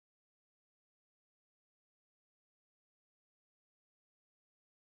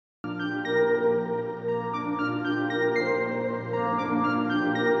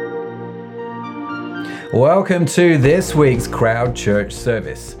Welcome to this week's Crowd Church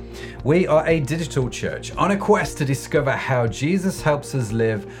service. We are a digital church on a quest to discover how Jesus helps us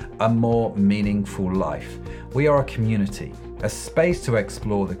live a more meaningful life. We are a community, a space to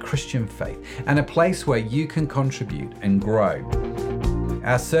explore the Christian faith, and a place where you can contribute and grow.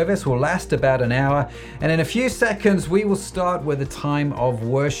 Our service will last about an hour, and in a few seconds we will start with a time of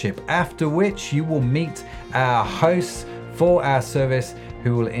worship, after which you will meet our hosts for our service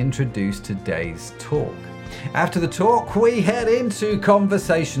who will introduce today's talk. After the talk, we head into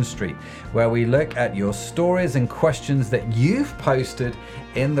Conversation Street, where we look at your stories and questions that you've posted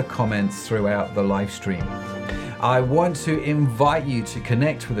in the comments throughout the live stream. I want to invite you to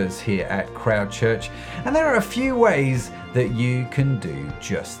connect with us here at Crowd Church, and there are a few ways that you can do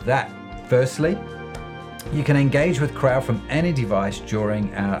just that. Firstly, you can engage with Crowd from any device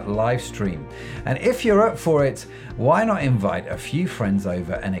during our live stream. And if you're up for it, why not invite a few friends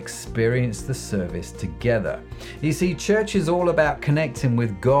over and experience the service together? You see, church is all about connecting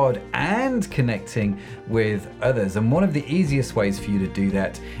with God and connecting with others. And one of the easiest ways for you to do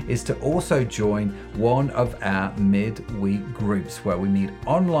that is to also join one of our midweek groups where we meet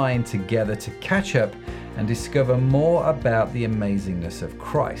online together to catch up and discover more about the amazingness of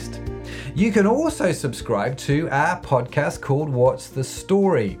Christ. You can also subscribe to our podcast called What's the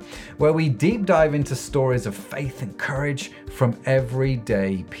Story, where we deep dive into stories of faith and courage from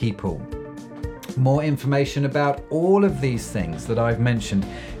everyday people. More information about all of these things that I've mentioned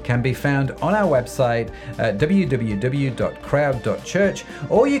can be found on our website at www.crowd.church,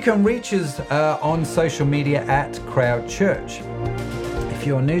 or you can reach us on social media at Crowd Church. If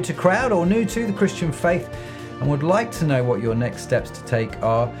you're new to Crowd or new to the Christian faith and would like to know what your next steps to take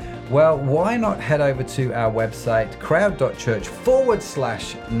are, well, why not head over to our website,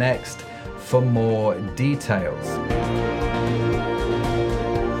 crowd.church/next, for more details.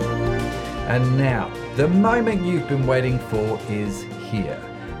 And now, the moment you've been waiting for is here.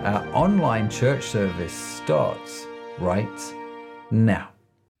 Our online church service starts right now.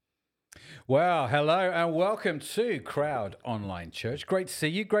 Well, hello and welcome to Crowd Online Church. Great to see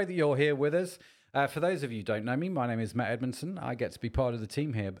you. Great that you're here with us. For those of you who don't know me, my name is Matt Edmondson. I get to be part of the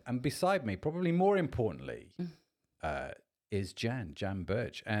team here. And beside me, probably more importantly, is Jan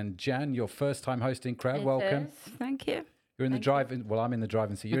Birch. And Jan, your first time hosting Crowd, welcome. Thank you. You're in the driving, well, I'm in the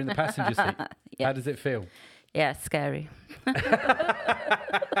driving seat. You're in the passenger seat. Yeah. How does it feel? Yeah, scary.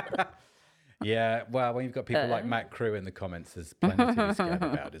 Yeah, well, when you've got people like Matt Crew in the comments, there's plenty to be scared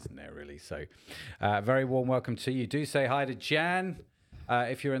about, isn't there, really? So, very warm welcome to you. Do say hi to Jan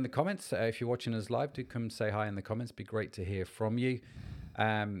if you're in the comments. If you're watching us live, do come say hi in the comments. Be great to hear from you.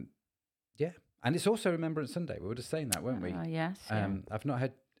 Yeah, and it's also Remembrance Sunday. We were just saying that, weren't we? Oh, yes. I've not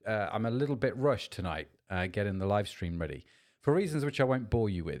had, I'm a little bit rushed tonight getting the live stream ready for reasons which I won't bore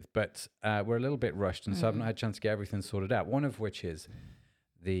you with, but we're a little bit rushed, and so I've not had a chance to get everything sorted out, one of which is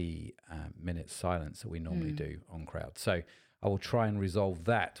the minute silence that we normally do on Crowd. So I will try and resolve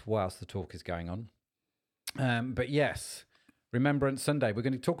that whilst the talk is going on. But yes, Remembrance Sunday. We're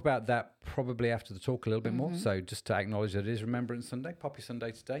going to talk about that probably after the talk a little bit more. So just to acknowledge that it is Remembrance Sunday, Poppy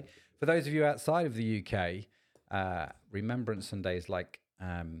Sunday today. For those of you outside of the UK, Remembrance Sunday is like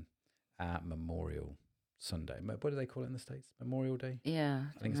our Memorial Sunday. What do they call it in the States? Memorial Day? Yeah.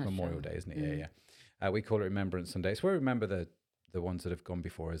 I think it's Memorial Day, isn't it? Yeah. We call it Remembrance Sunday. So we remember the ones that have gone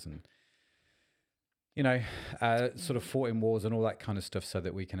before us and, you know, sort of fought in wars and all that kind of stuff so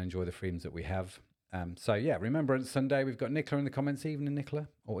that we can enjoy the freedoms that we have. So, yeah, Remembrance Sunday. We've got Nicola in the comments, evening Nicola,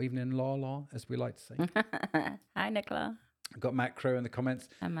 or evening La, as we like to say. Hi, Nicola. I've got Matt Crow in the comments.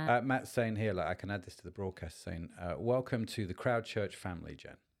 Hi, Matt. Matt's saying here, like, I can add this to the broadcast, saying, welcome to the Crowd Church family,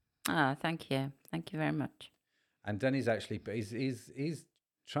 Jen. Ah, thank you. Thank you very much. And Denny's actually, he's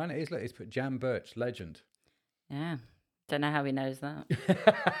trying to, he's put Jan Birch, legend. Yeah. Don't know how he knows that.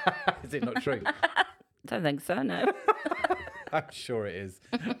 Is it not true? Don't think so, no. I'm sure it is.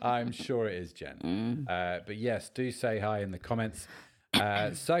 I'm sure it is, Jen. But yes, do say hi in the comments.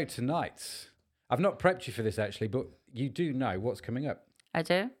 So tonight, I've not prepped you for this actually, but you do know what's coming up. I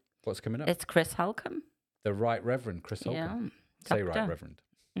do. What's coming up? It's Chris Holcomb. The Right Reverend Chris Holcomb. Yeah. Say Doctor. Right Reverend.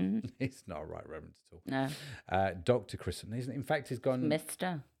 He's not a Right Reverend at all. No. Dr. Chris. In fact, he's gone...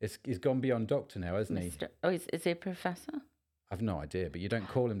 Mister. He's gone beyond doctor now, hasn't Mister. Oh, is he a professor? I've no idea, but you don't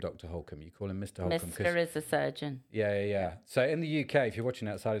call him Dr. Holcomb. You call him Mr. Holcomb. Mister is a surgeon. Yeah. So in the UK, if you're watching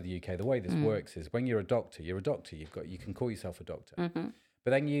outside of the UK, the way this works is when you're a doctor. You can call yourself a doctor.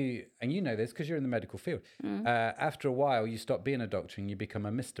 But then you know this because you're in the medical field. After a while, you stop being a doctor and you become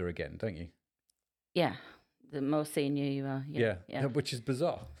a Mister again, don't you? Yeah. The more senior you are. Yeah. Which is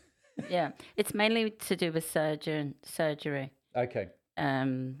bizarre. Yeah. It's mainly to do with surgery. Okay.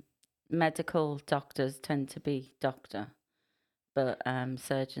 medical doctors tend to be doctor, but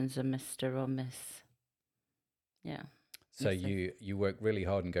surgeons are Mr. or Miss. Yeah. So you work really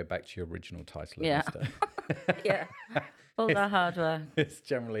hard and go back to your original title of Yeah. Mr. Yeah. All that hard work. It's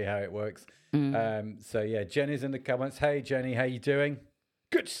generally how it works. So yeah, Jenny's in the comments. Hey Jenny, how you doing?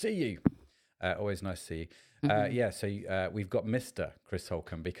 Good to see you. Always nice to see you. So we've got Mr. Chris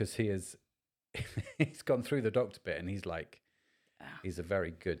Holcomb because he's gone through the doctor bit and he's like, he's a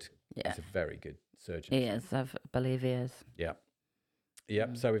very good surgeon. He is, I believe he is. Yeah.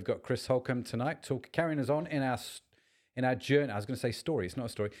 Yep. So we've got Chris Holcomb tonight carrying us on in our journey. I was going to say story. It's not a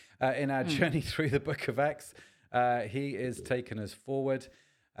story. In our journey through the book of Acts, he is taking us forward.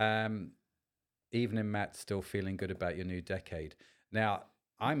 Evening, Matt, still feeling good about your new decade. Now,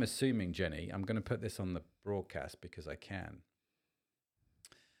 I'm assuming, Jenny, I'm going to put this on the broadcast because I can.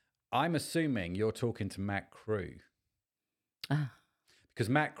 I'm assuming you're talking to Matt Crew. Because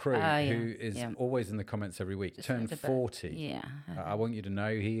Matt Crew, who is always in the comments every week, just turned 40. Yeah. I want you to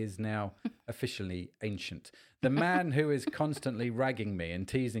know he is now officially ancient. The man who is constantly ragging me and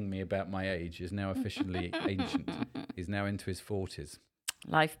teasing me about my age is now officially ancient. He's now into his 40s.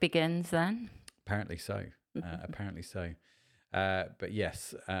 Life begins then? Apparently so. But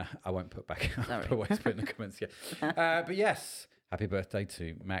yes, I won't put back up. I won't put in the comments yet. But yes, happy birthday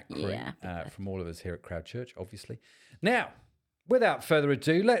to Matt Crew from all of us here at Crowd Church, obviously. Now, without further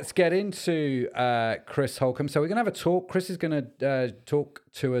ado, let's get into Chris Holcomb. So we're going to have a talk. Chris is going to talk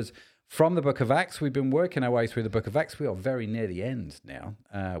to us from the book of Acts. We've been working our way through the book of Acts. We are very near the end now.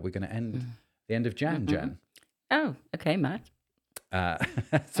 We're going to end the end of Jan. Oh, okay, Matt.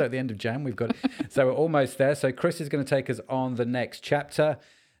 So at the end of Jan, so we're almost there. So Chris is going to take us on the next chapter.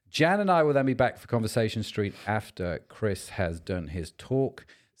 Jan and I will then be back for Conversation Street after Chris has done his talk.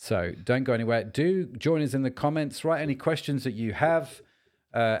 So don't go anywhere. Do join us in the comments. Write any questions that you have,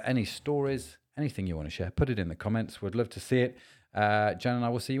 any stories, anything you want to share. Put it in the comments. We'd love to see it. Jan and I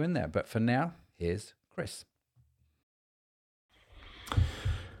will see you in there. But for now, here's Chris.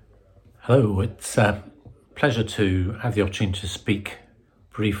 Hello, it's a pleasure to have the opportunity to speak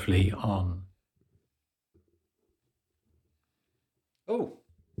briefly on... Oh,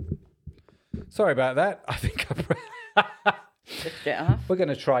 sorry about that. I think we're going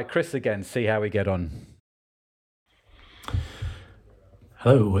to try Chris again, see how we get on.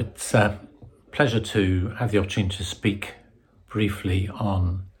 Hello, it's a pleasure to have the opportunity to speak briefly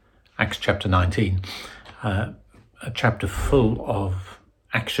on Acts chapter 19, a chapter full of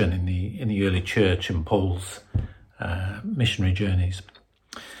action in the early church and Paul's missionary journeys.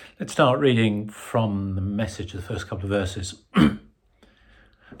 Let's start reading from the Message, the first couple of verses.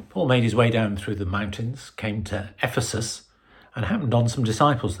 Paul made his way down through the mountains, came to Ephesus, and happened on some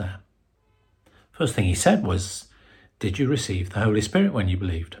disciples there. First thing he said was, "Did you receive the Holy Spirit when you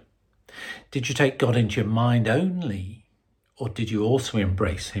believed? Did you take God into your mind only, or did you also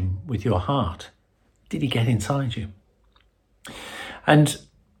embrace him with your heart? Did he get inside you?" And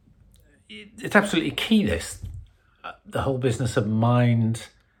it's absolutely key, this, the whole business of mind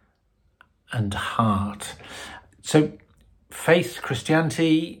and heart. So faith,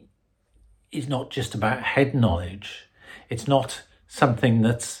 Christianity, is not just about head knowledge. It's not something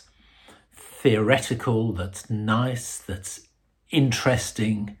that's theoretical, that's nice, that's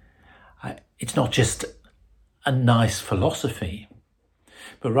interesting. It's not just a nice philosophy,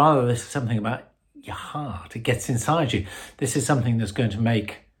 but rather this is something about your heart. It gets inside you. This is something that's going to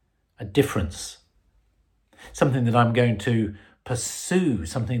make a difference. Something that I'm going to pursue,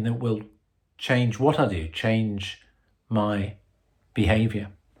 something that will change what I do, change my behaviour.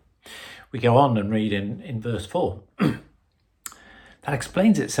 We go on and read in verse 4. That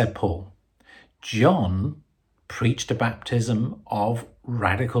explains it, said Paul. John preached a baptism of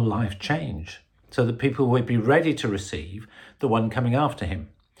radical life change so that people would be ready to receive the one coming after him,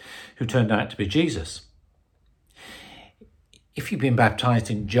 who turned out to be Jesus. If you've been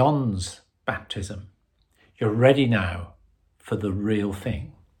baptized in John's baptism, you're ready now for the real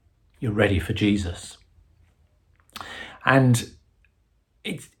thing. You're ready for Jesus. And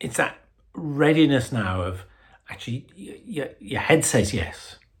it's that readiness now of actually your head says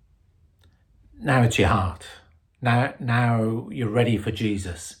yes. Now it's your heart. Now you're ready for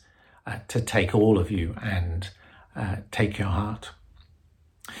Jesus to take all of you and take your heart.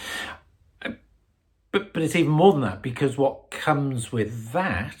 But it's even more than that, because what comes with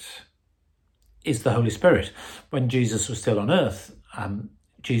that is the Holy Spirit. When Jesus was still on earth,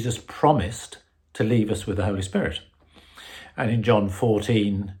 Jesus promised to leave us with the Holy Spirit. And in John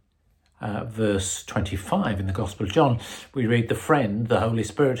 14, verse 25 in the Gospel of John, we read, "The friend, the Holy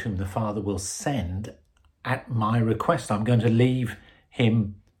Spirit, whom the Father will send at my request. I'm going to leave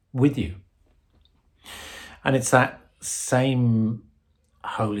him with you. And it's that same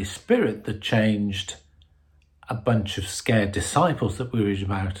Holy Spirit that changed a bunch of scared disciples that we read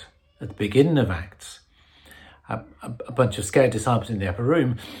about at the beginning of Acts. A bunch of scared disciples in the upper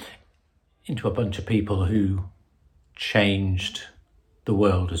room into a bunch of people who changed the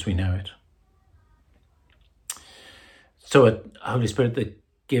world as we know it. So a Holy Spirit that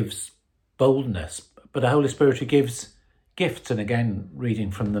gives boldness, but a Holy Spirit who gives gifts, and again,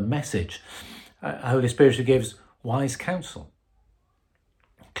 reading from the Message, a Holy Spirit who gives wise counsel,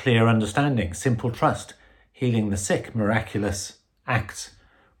 clear understanding, simple trust, healing the sick, miraculous acts,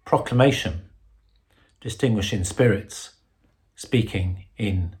 proclamation, distinguishing spirits, speaking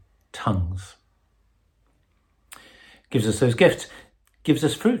in tongues. Gives us those gifts, gives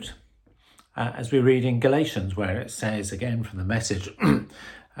us fruit. As we read in Galatians, where it says, again from the Message, the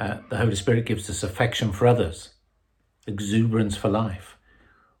Holy Spirit gives us affection for others, exuberance for life,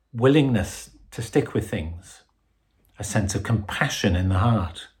 willingness to stick with things, a sense of compassion in the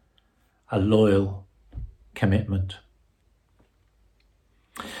heart, a loyal commitment.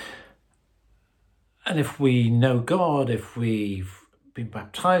 And if we know God, if we've been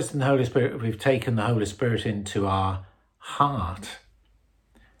baptized in the Holy Spirit, if we've taken the Holy Spirit into our heart,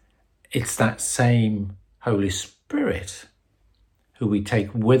 it's that same Holy Spirit who we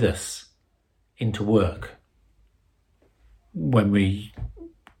take with us into work when we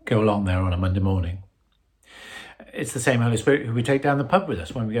go along there on a Monday morning. It's the same Holy Spirit who we take down the pub with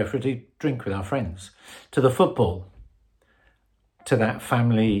us when we go for a drink with our friends, to the football, to that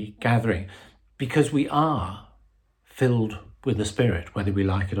family gathering, because we are filled with the Spirit, whether we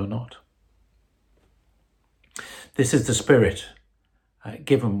like it or not. This is the Spirit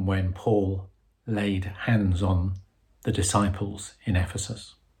given when Paul laid hands on the disciples in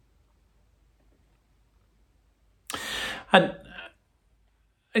Ephesus.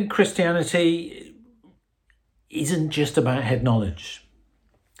 And Christianity isn't just about head knowledge.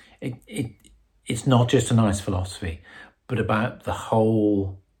 It's not just a nice philosophy, but about our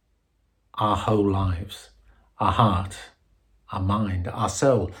whole lives, our heart, our mind, our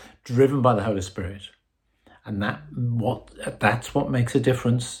soul, driven by the Holy Spirit. And that's what makes a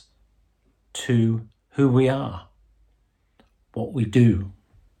difference to who we are, what we do.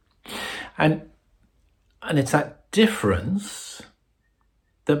 And it's that difference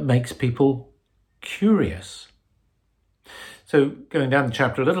that makes people curious. So going down the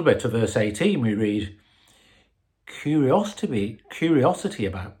chapter a little bit to verse 18, we read, curiosity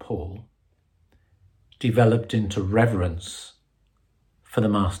about Paul developed into reverence for the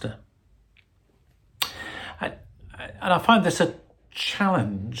Master. And I find this a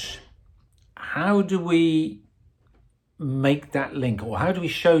challenge. How do we make that link, or how do we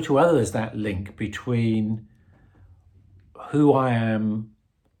show to others that link between who I am,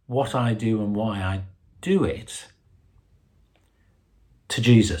 what I do and why I do it, to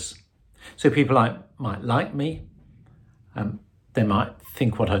Jesus? So people might like me, they might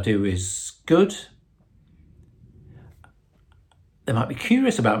think what I do is good, they might be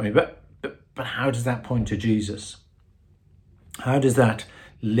curious about me, but how does that point to Jesus? How does that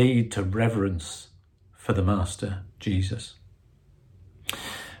lead to reverence for the Master, Jesus? And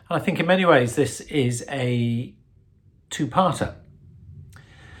I think in many ways this is a two-parter.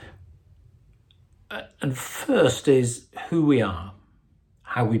 And first is who we are,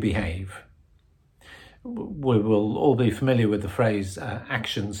 how we behave. We will all be familiar with the phrase,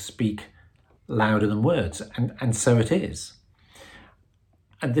 actions speak louder than words, and so it is.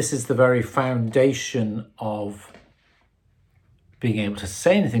 And this is the very foundation of being able to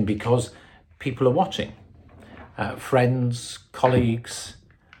say anything, because people are watching. Friends, colleagues,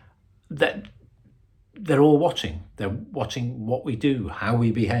 they're all watching. They're watching what we do, how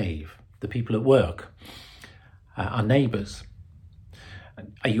we behave, the people at work, our neighbours.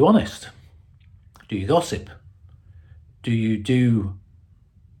 Are you honest? Do you gossip? Do you do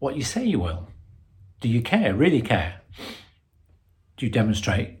what you say you will? Do you care, really care? Do you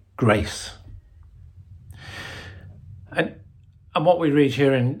demonstrate grace? And what we read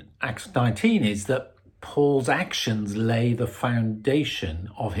here in Acts 19 is that Paul's actions lay the foundation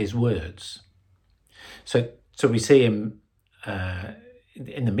of his words. So we see him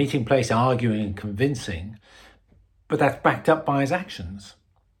in the meeting place arguing and convincing, but that's backed up by his actions.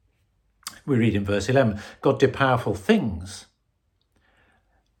 We read in verse 11, God did powerful things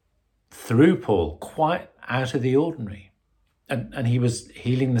through Paul, quite out of the ordinary. And he was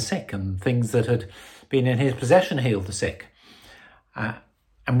healing the sick, and things that had been in his possession healed the sick.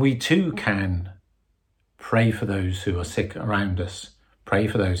 And we too can pray for those who are sick around us, pray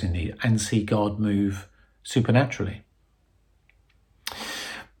for those in need, and see God move supernaturally.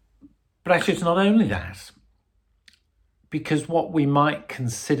 But actually, it's not only that, because what we might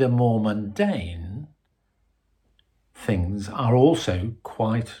consider more mundane things are also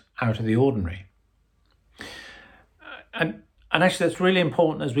quite out of the ordinary. And actually, that's really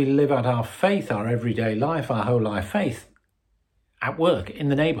important as we live out our faith, our everyday life, our whole life faith, at work, in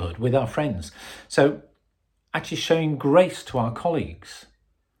the neighbourhood, with our friends. So actually showing grace to our colleagues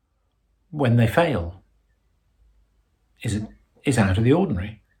when they fail is out of the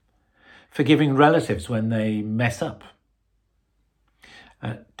ordinary. Forgiving relatives when they mess up.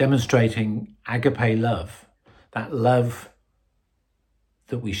 Demonstrating agape love, that love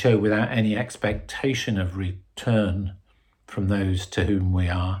that we show without any expectation of return from those to whom we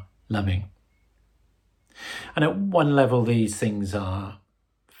are loving. And at one level, these things are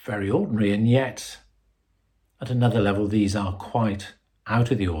very ordinary, and yet at another level, these are quite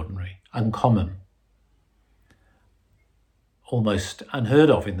out of the ordinary, uncommon, almost unheard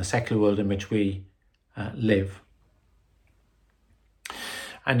of in the secular world in which we live.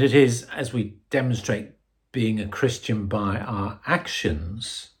 And it is as we demonstrate being a Christian by our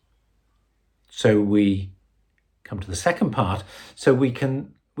actions, so we come to the second part, so we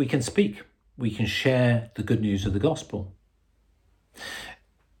can speak, we can share the good news of the gospel.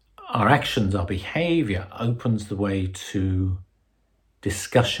 Our actions, our behaviour opens the way to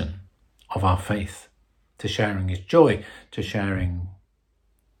discussion of our faith, to sharing its joy, to sharing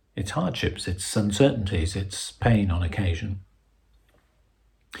its hardships, its uncertainties, its pain on occasion.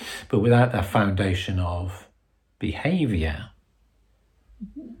 But without that foundation of behaviour,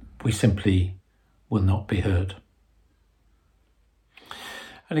 we simply will not be heard.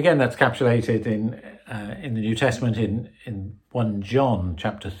 And again, that's capsulated in the New Testament in 1 John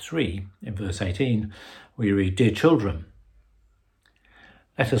chapter 3, in verse 18, we read, "Dear children,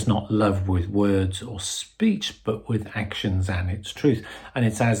 let us not love with words or speech, but with actions and its truth." And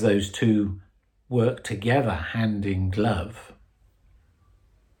it's as those two work together, hand in glove,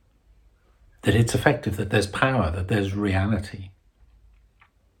 that it's effective, that there's power, that there's reality.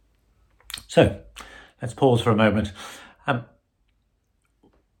 So, let's pause for a moment.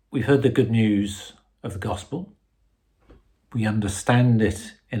 We've heard the good news of the gospel. We understand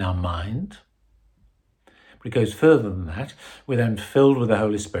it in our mind. But it goes further than that. We're then filled with the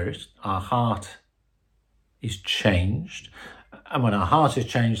Holy Spirit. Our heart is changed. And when our heart is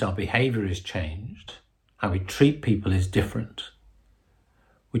changed, our behaviour is changed. How we treat people is different,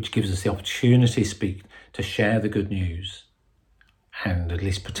 which gives us the opportunity to share the good news and at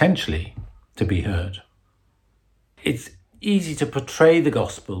least potentially to be heard. It's easy to portray the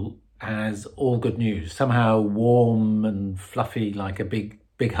gospel as all good news, somehow warm and fluffy like a big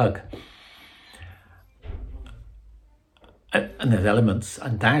hug. And there's elements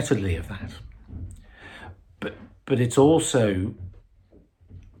undoubtedly of that. But it's also,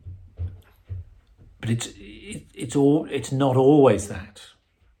 it's not always that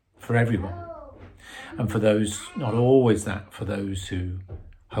for everyone. And for those, not always that for those who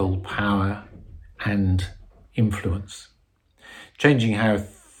hold power and influence. Changing how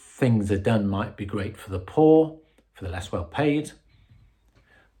things are done might be great for the poor, for the less well paid,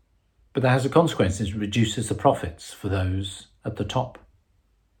 but that has a consequence. It reduces the profits for those at the top.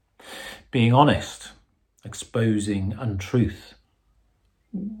 Being honest, exposing untruth,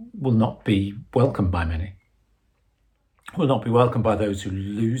 will not be welcomed by many. Will not be welcomed by those who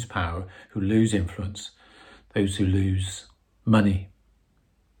lose power, who lose influence, those who lose money.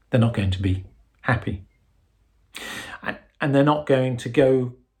 They're not going to be happy. And they're not going to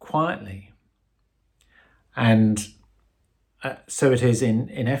go quietly. And so it is in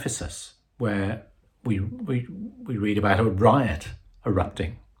Ephesus, where we read about a riot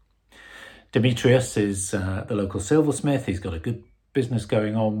erupting. Demetrius is the local silversmith. He's got a good business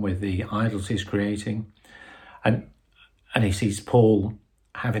going on with the idols he's creating. And he sees Paul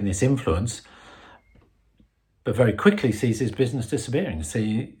having this influence, but very quickly sees his business disappearing,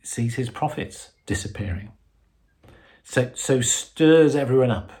 sees his profits disappearing. So stirs everyone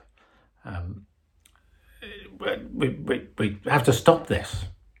up. We have to stop this.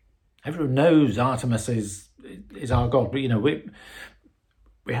 Everyone knows Artemis is our god, but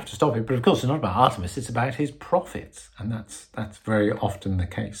we have to stop it. But of course, it's not about Artemis; it's about his profits, and that's very often the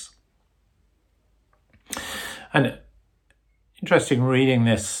case. And interesting reading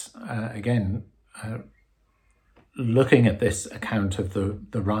this again, looking at this account of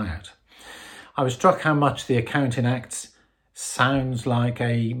the riot. I was struck how much the account in Acts sounds like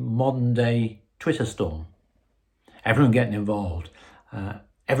a modern day Twitter storm. Everyone getting involved,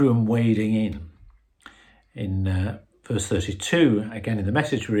 everyone wading in. In verse 32, again in the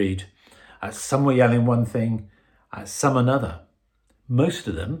message read, some were yelling one thing, some another. Most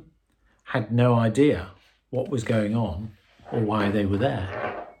of them had no idea what was going on or why they were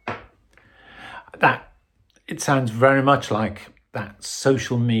there. It sounds very much like that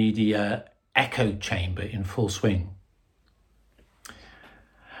social media echo chamber in full swing.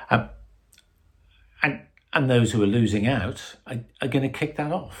 And those who are losing out are going to kick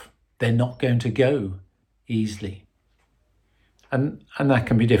that off. They're not going to go easily. And that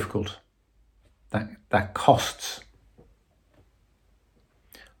can be difficult. That costs.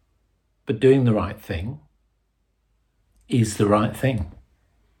 But doing the right thing is the right thing.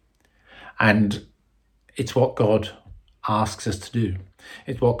 And it's what God asks us to do.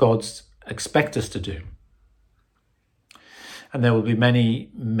 It's what God expects us to do. And there will be many,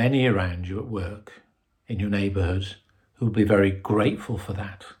 many around you at work, in your neighbourhood, who will be very grateful for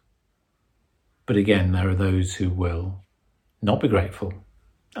that. But again, there are those who will not be grateful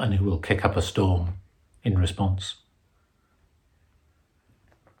and who will kick up a storm in response.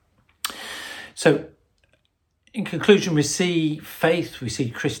 So, in conclusion, we see faith, we see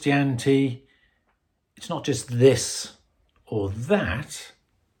Christianity. It's not just this or that,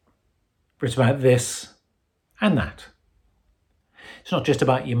 but it's about this and that. It's not just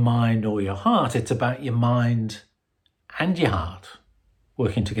about your mind or your heart, it's about your mind and your heart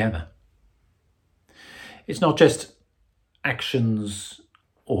working together. It's not just actions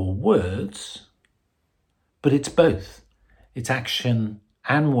or words, but it's both. It's action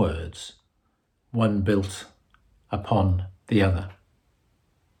and words, one built upon the other.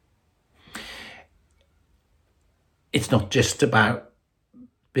 It's not just about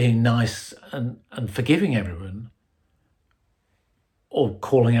being nice and forgiving everyone or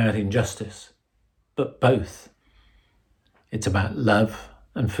calling out injustice, but both. It's about love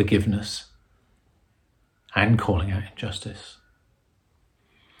and forgiveness and calling out injustice.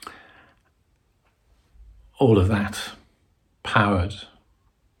 All of that powered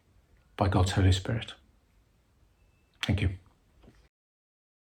by God's Holy Spirit. Thank you.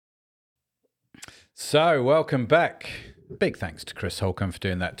 So, welcome back. Big thanks to Chris Holcomb for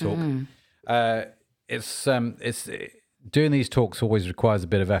doing that talk. It's doing these talks always requires a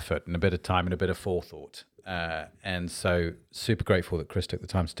bit of effort and a bit of time and a bit of forethought. And so, super grateful that Chris took the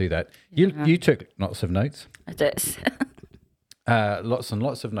time to do that. You took lots of notes. I did. Lots and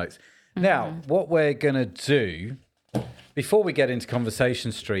lots of notes. Now, what we're going to do, before we get into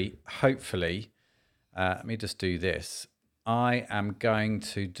Conversation Street, hopefully, let me just do this. I am going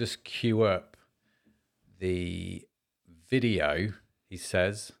to just queue up the video, he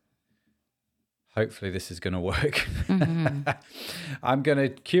says. Hopefully this is going to work. I'm going to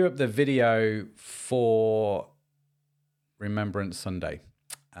queue up the video for Remembrance Sunday,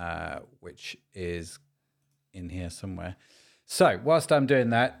 which is in here somewhere. So whilst I'm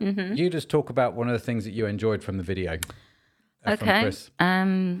doing that, you just talk about one of the things that you enjoyed from the video. From Chris.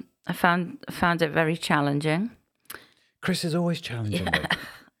 I found it very challenging. Chris is always challenging.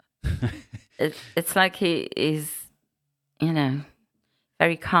 Yeah. It's like he's,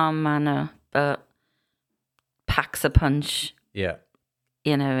 very calm manner, but packs a punch. Yeah.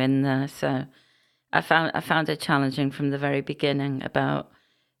 In there. So I found it challenging from the very beginning about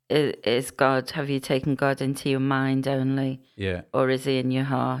is God, have you taken God into your mind only? Yeah. Or is he in your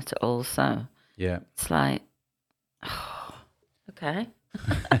heart also? Yeah. It's like, oh, okay.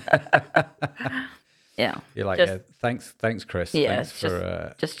 Yeah. You're like, thanks, Chris. Yeah, thanks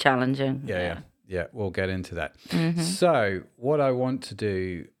for just challenging. Yeah, we'll get into that. So what I want to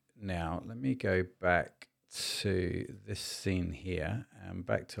do now, let me go back to this scene here and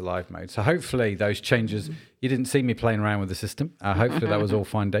back to live mode. So hopefully those changes, you didn't see me playing around with the system. Hopefully that was all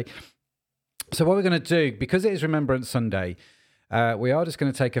fine day. So what we're going to do, because it is Remembrance Sunday, we are just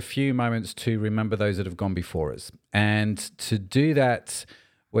going to take a few moments to remember those that have gone before us. And to do that,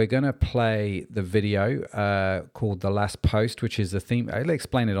 we're going to play the video called The Last Post, which is the theme. I'll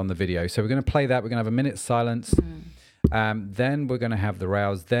explain it on the video. So we're going to play that. We're going to have a minute's silence. Then we're going to have the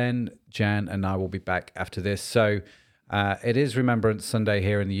rouse. Then Jan and I will be back after this. So it is Remembrance Sunday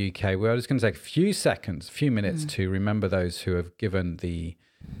here in the UK. We're just going to take a few minutes to remember those who have given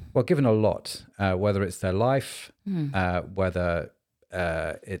given a lot, whether it's their life, whether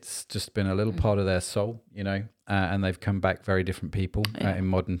it's just been a little part of their soul, and they've come back very different people in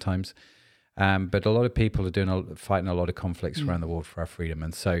modern times. But a lot of people are fighting a lot of conflicts around the world for our freedom.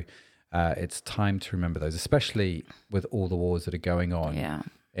 And so it's time to remember those, especially with all the wars that are going on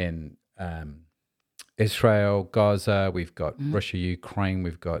in Israel, Gaza, we've got Russia, Ukraine,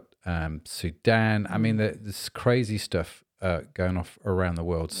 we've got Sudan. I mean, there's crazy stuff going off around the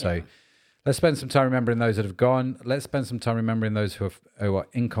world. So let's spend some time remembering those that have gone. Let's spend some time remembering those who are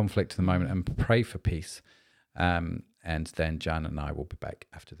in conflict at the moment and pray for peace. And And then Jan and I will be back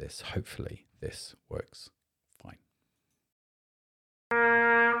after this. Hopefully this works fine.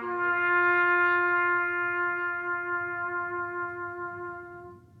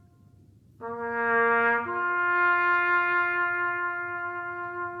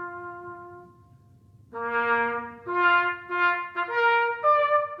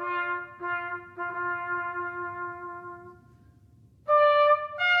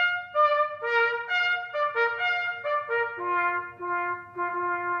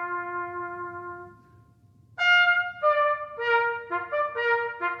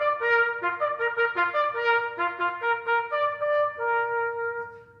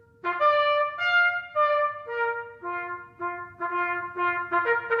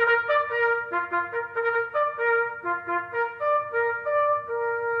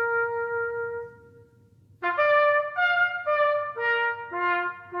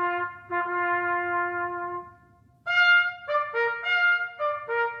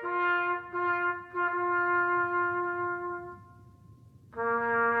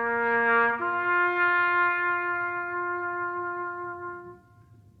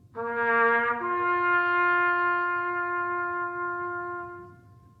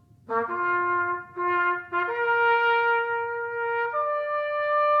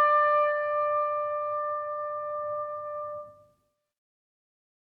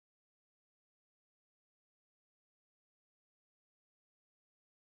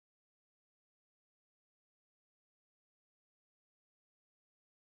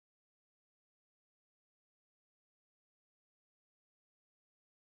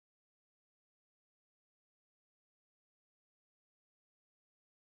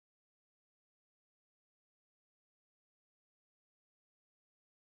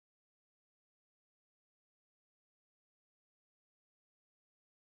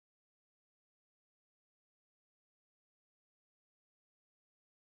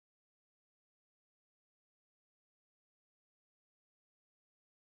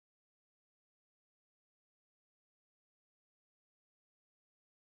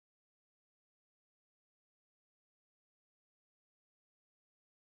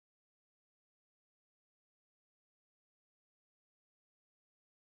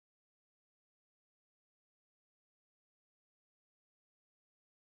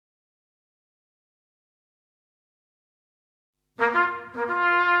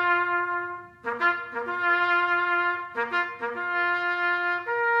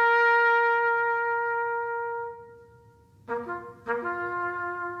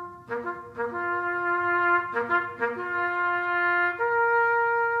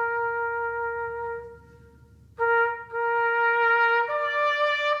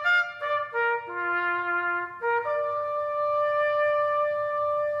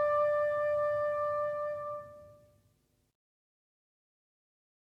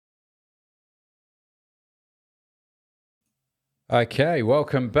 Okay,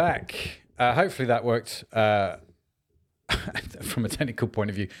 welcome back. Hopefully that worked from a technical point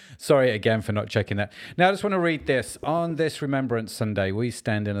of view. Sorry again for not checking that. Now I just want to read this. On this Remembrance Sunday, we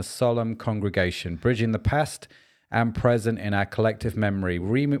stand in a solemn congregation, bridging the past and present in our collective memory.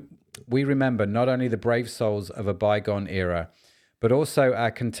 We remember not only the brave souls of a bygone era, but also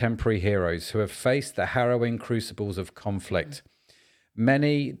our contemporary heroes who have faced the harrowing crucibles of conflict.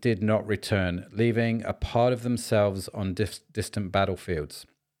 Many did not return, leaving a part of themselves on distant battlefields.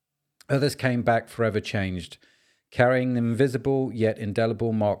 Others came back forever changed, carrying the invisible yet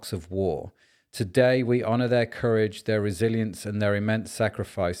indelible marks of war. Today we honor their courage, their resilience, and their immense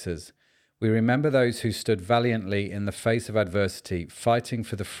sacrifices. We remember those who stood valiantly in the face of adversity, fighting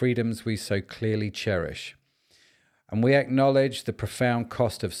for the freedoms we so clearly cherish. And we acknowledge the profound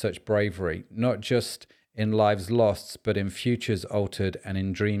cost of such bravery, not just in lives lost, but in futures altered and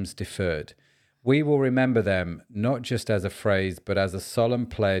in dreams deferred. We will remember them, not just as a phrase, but as a solemn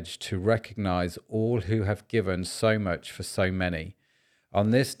pledge to recognize all who have given so much for so many. On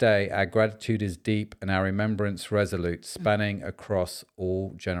this day, our gratitude is deep and our remembrance resolute, spanning across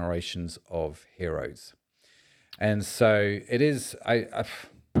all generations of heroes. And so it is, I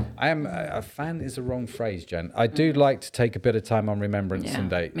am a fan is a wrong phrase, Jen. I do like to take a bit of time on Remembrance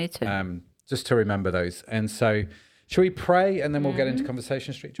Sunday. Me too. Just to remember those. And so, shall we pray and then we'll get into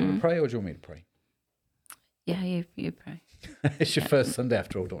Conversation Street? Do you want to pray or do you want me to pray? Yeah, you pray. It's your first Sunday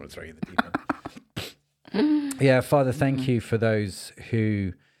after all. Don't want to throw you in the deep end. Yeah, Father, thank you for those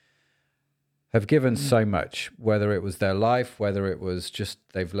who have given so much, whether it was their life, whether it was just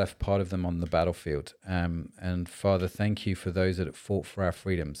they've left part of them on the battlefield. And Father, thank you for those that have fought for our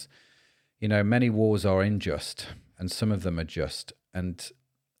freedoms. You know, many wars are unjust and some of them are just. And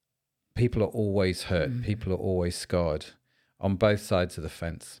people are always hurt. People are always scarred on both sides of the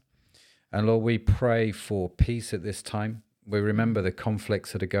fence. And Lord, we pray for peace at this time. We remember the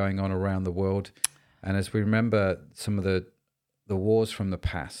conflicts that are going on around the world. And as we remember some of the wars from the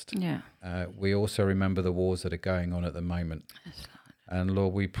past, we also remember the wars that are going on at the moment. Yes, Lord. And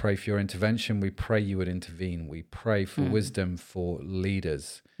Lord, we pray for your intervention. We pray you would intervene. We pray for wisdom for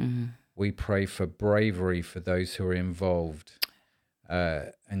leaders. We pray for bravery for those who are involved,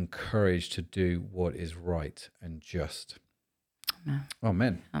 and courage to do what is right and just. Amen.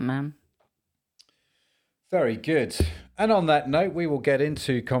 Amen. Amen. Very good. And on that note, we will get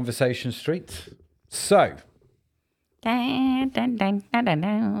into Conversation Street. So. Were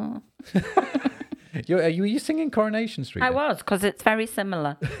you singing Coronation Street? I was, because it's very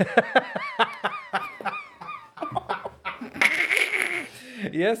similar.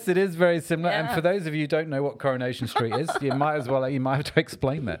 Yes, it is very similar. Yeah. And for those of you who don't know what Coronation Street is, you might have to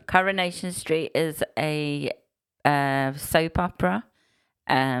explain that. Coronation Street is a soap opera,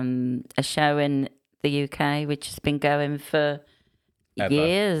 a show in the UK, which has been going for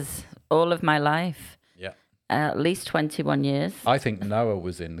years, all of my life. Yeah. At least 21 years. I think Noah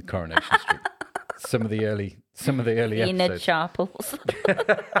was in the Coronation Street. Some of the early Enid episodes. Sharples.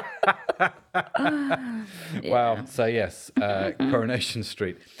 Wow. So yes, Coronation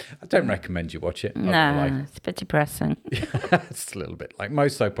Street. I don't recommend you watch it. No, it's a bit depressing. It's a little bit like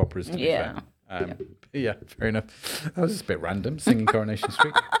most soap operas, to be fair. Yeah, fair enough. That was just a bit random, singing Coronation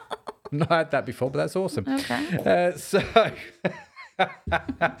Street. I've not had that before, but that's awesome. Okay. So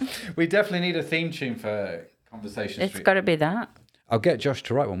we definitely need a theme tune for Conversation Street. It's got to be that. I'll get Josh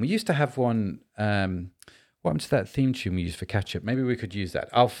to write one. We used to have one. What happened to that theme tune we used for Catch Up? Maybe we could use that.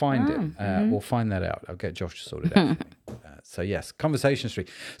 I'll find it. We'll find that out. I'll get Josh to sort it out for me. So yes, Conversation Street.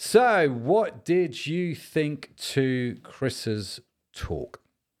 So what did you think to Chris's talk?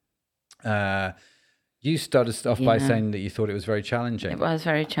 You started off by saying that you thought it was very challenging. It was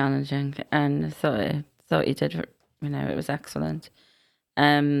very challenging, and I thought you did. It was excellent.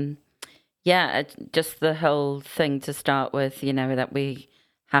 Just the whole thing to start with. That we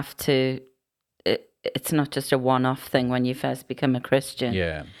have to. It's not just a one-off thing when you first become a Christian.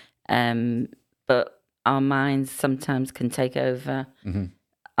 Yeah. But our minds sometimes can take over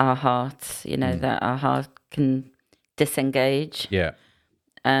our hearts. That our heart can disengage. Yeah.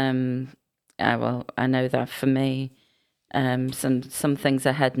 I know that for me, some things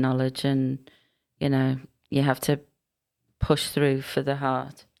are head knowledge, and you have to push through for the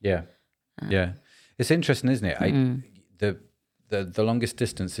heart. Yeah, it's interesting, isn't it? The longest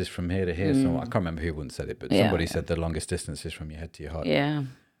distance is from here to here. So I can't remember who once said it, but somebody said the longest distance is from your head to your heart. Yeah,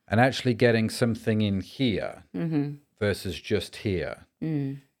 and actually getting something in here versus just here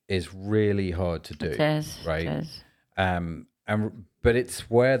is really hard to do. It is, right? It is. But it's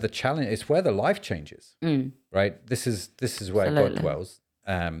where the challenge, it's where the life changes, right? This is where Absolutely. God dwells.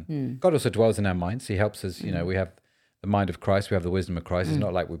 God also dwells in our minds. He helps us. We have the mind of Christ. We have the wisdom of Christ. It's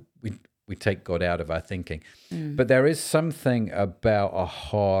not like we take God out of our thinking. But there is something about a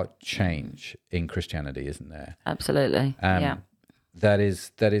heart change in Christianity, isn't there? Absolutely. That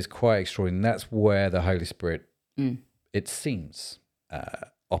is quite extraordinary. And that's where the Holy Spirit, it seems,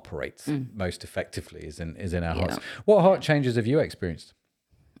 operates most effectively is in our hearts. What heart changes have you experienced?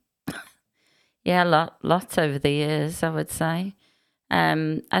 Lots over the years, I would say.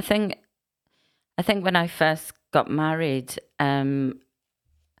 I think when I first got married,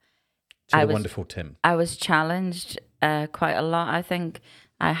 Wonderful Tim. I was challenged quite a lot. I think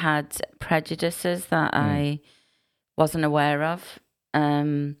I had prejudices that I wasn't aware of,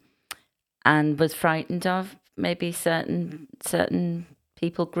 and was frightened of maybe certain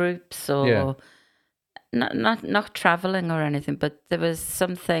people groups, or not traveling or anything, but there was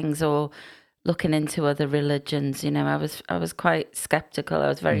some things, or looking into other religions. I was quite skeptical. I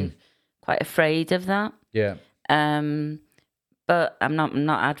was quite afraid of that. Yeah. But I'm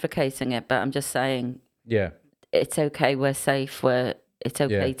not advocating it, but I'm just saying, it's okay. We're safe. It's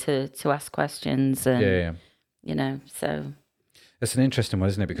okay to ask questions, and so it's an interesting one,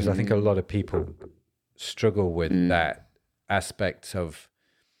 isn't it? Because I think a lot of people struggle with that aspect of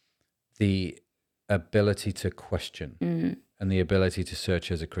the ability to question and the ability to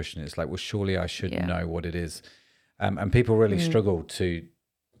search as a Christian. It's like, well, surely I should know what it is, and people really struggle to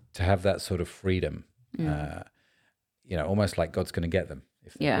have that sort of freedom. Almost like God's going to get them.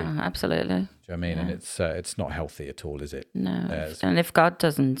 If they do. Absolutely. Do you know what I mean? Yeah. And it's not healthy at all, is it? No. And if God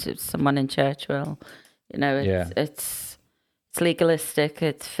doesn't, someone in church will. It's legalistic.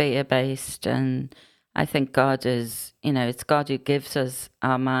 It's fear based, and I think God is. It's God who gives us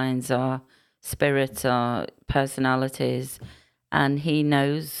our minds, our spirits, our personalities, and He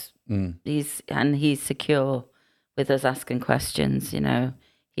knows He's secure with us asking questions.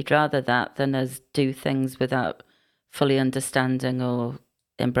 He'd rather that than us do things without fully understanding or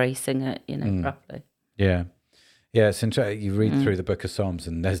embracing it, properly. Yeah. Yeah, it's interesting. You read through the book of Psalms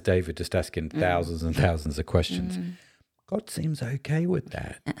and there's David just asking thousands and thousands of questions. God seems okay with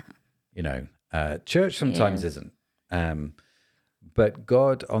that. Church sometimes isn't. But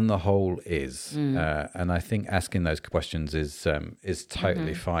God on the whole is. And I think asking those questions is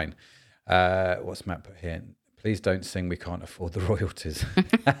totally fine. What's Matt put here? Please don't sing We Can't Afford the Royalties.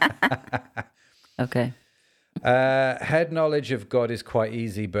 Okay. Head knowledge of God is quite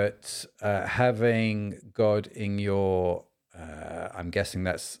easy, but having God in your, I'm guessing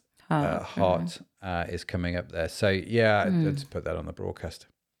that's heart is coming up there. So let's put that on the broadcast.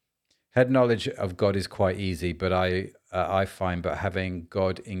 Head knowledge of God is quite easy, but I find, but having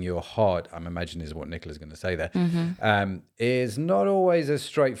God in your heart, I'm imagining is what Nicola's going to say there, is not always as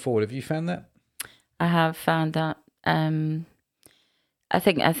straightforward. Have you found that? I have found that. I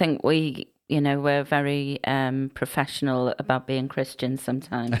think we. We're very professional about being Christians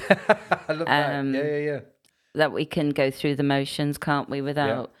sometimes. I love that. Yeah. That we can go through the motions, can't we,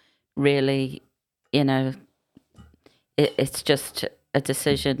 without really, it's just a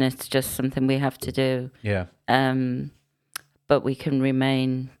decision. It's just something we have to do. Yeah. But we can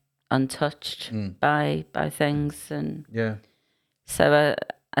remain untouched by things, and so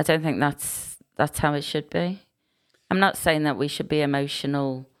I don't think that's how it should be. I'm not saying that we should be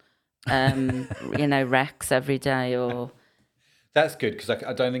emotional. Wrecks every day, or that's good because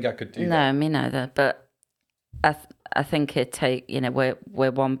I don't think I could do that. No, me neither. But I think it take we're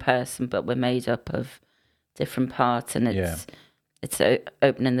one person, but we're made up of different parts, and it's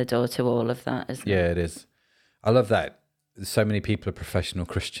opening the door to all of that, isn't it? Yeah, it is. I love that. So many people are professional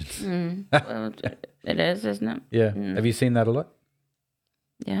Christians. Well, it is, isn't it? Yeah. Have you seen that a lot?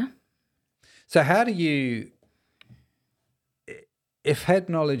 Yeah. So how do you? If head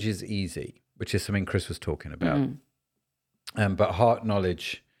knowledge is easy, which is something Chris was talking about, but heart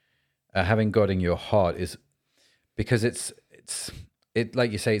knowledge, having God in your heart is because it's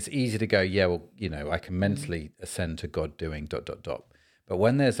like you say, it's easy to go, I can mentally ascend to God doing ... But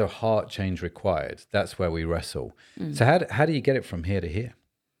when there's a heart change required, that's where we wrestle. So how do you get it from here to here?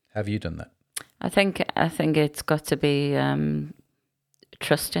 Have you done that? I think it's got to be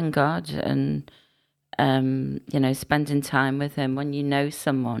trusting God and spending time with him. When you know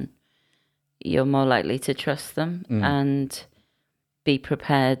someone, you're more likely to trust them and be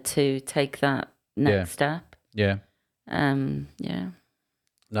prepared to take that next step. Yeah.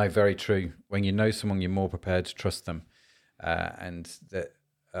 No, very true. When you know someone, you're more prepared to trust them. And that,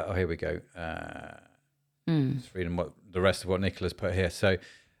 here we go. Just reading the rest of what Nicola's put here. So,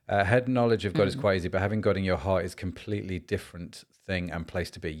 head knowledge of God is quite easy, but having God in your heart is completely different thing and place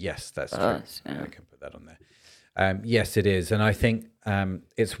to be. Yes, that's true. I can put that on there. Yes, it is. And I think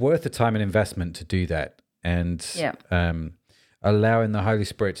it's worth the time and investment to do that and allowing the Holy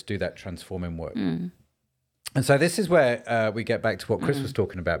Spirit to do that transforming work. And so this is where we get back to what Chris was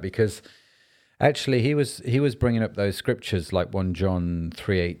talking about, because actually he was bringing up those scriptures like 1 John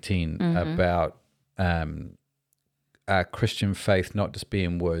 3:18 about Christian faith not just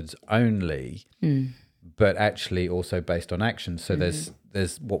being words only, but actually also based on action. So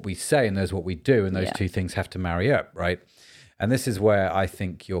there's what we say and there's what we do, and those two things have to marry up, right? And this is where I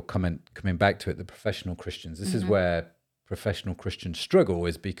think your comment coming back to it, the professional Christians, this is where professional Christians struggle,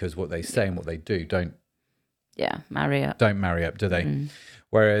 is because what they say and what they do don't marry up. Don't marry up, do they?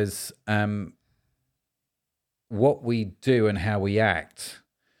 Whereas what we do and how we act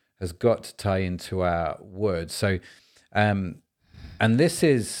has got to tie into our words. So, and this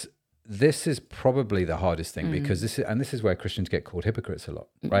is probably the hardest thing, because this is where Christians get called hypocrites a lot,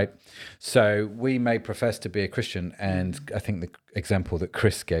 right? So we may profess to be a Christian, and I think the example that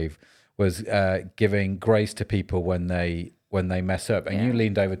Chris gave was giving grace to people when they mess up, and you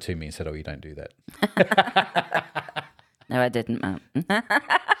leaned over to me and said, "Oh, you don't do that." No, I didn't, Matt.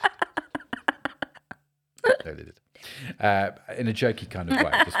 Totally did. In a jokey kind of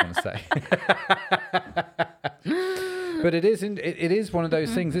way, I just want to say. But it is one of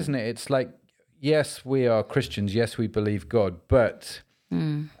those things, isn't it? It's like, yes, we are Christians. Yes, we believe God. But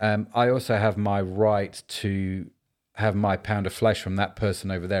I also have my right to have my pound of flesh from that person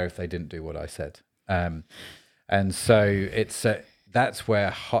over there if they didn't do what I said. And so that's where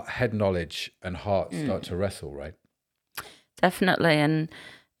head knowledge and heart start to wrestle, right? Definitely.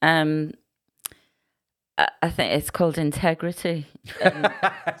 And I think it's called integrity.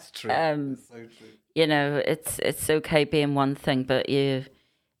 That's true. That's so true. It's okay being one thing, but you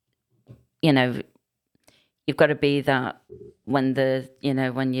you've got to be that when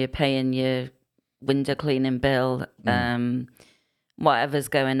when you're paying your window cleaning bill, whatever's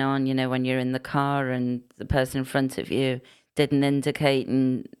going on, when you're in the car and the person in front of you didn't indicate,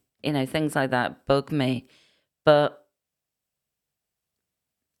 and things like that bug me. But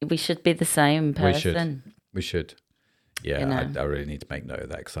we should be the same person. We should. Yeah, I really need to make note of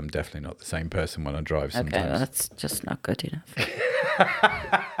that, because I'm definitely not the same person when I drive sometimes. Okay, well, that's just not good enough.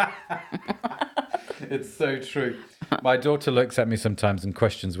 It's so true. My daughter looks at me sometimes and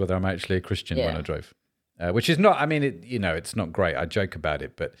questions whether I'm actually a Christian when I drive, which is not. I mean, it's not great. I joke about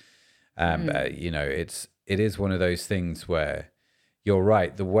it, but it is one of those things where you're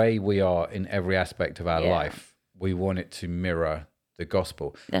right. The way we are in every aspect of our life, we want it to mirror the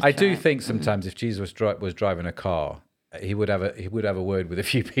gospel. I do think sometimes if Jesus was driving a car, he would have a word with a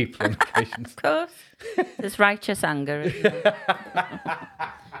few people on occasions. Of course, there's righteous anger. Isn't there?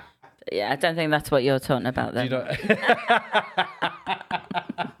 Yeah, I don't think that's what you're talking about then.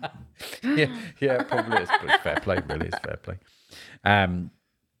 Yeah, probably is. But it's fair play, really. It's fair play.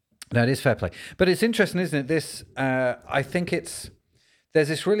 No, it is fair play. But it's interesting, isn't it? This, I think there's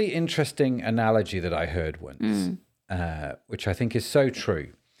this really interesting analogy that I heard once, which I think is so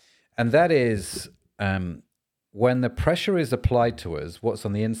true. And that is, when the pressure is applied to us, what's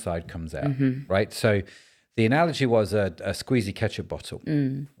on the inside comes out, right? So the analogy was a squeezy ketchup bottle,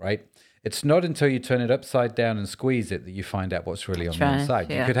 right? It's not until you turn it upside down and squeeze it that you find out what's really on the inside.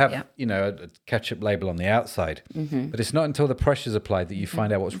 You could have, a ketchup label on the outside, but it's not until the pressure's applied that you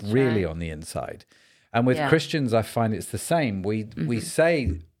find out what's really on the inside. And with Christians, I find it's the same. We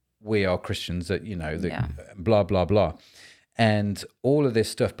say we are Christians, that blah blah blah, and all of this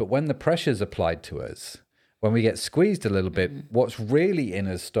stuff. But when the pressure's applied to us, when we get squeezed a little bit, what's really in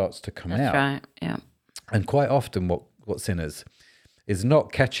us starts to come out. That's right. Yeah. And quite often, what's in us is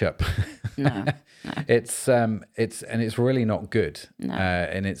not ketchup. No. It's really not good. No.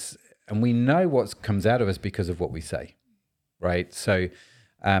 And we know what comes out of us because of what we say, right? So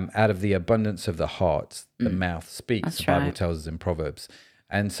out of the abundance of the heart, the mouth speaks. That's the Bible right. tells us in Proverbs.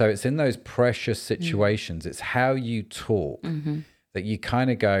 And so it's in those precious situations, it's how you talk that you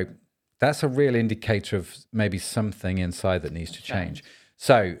kind of go, that's a real indicator of maybe something inside that needs to change.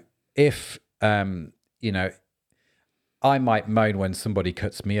 So if, I might moan when somebody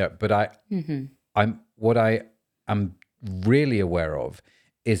cuts me up, but what I am really aware of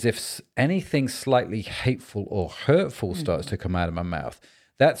is if anything slightly hateful or hurtful starts to come out of my mouth,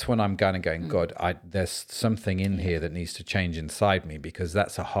 that's when I'm kind of going, God, there's something in here that needs to change inside me, because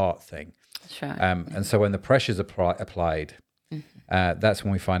that's a heart thing. That's right. And so when the pressure's applied, that's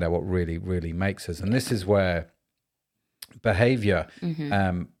when we find out what really, really makes us. And this is where behavior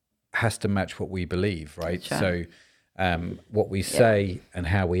has to match what we believe, right? So what we say and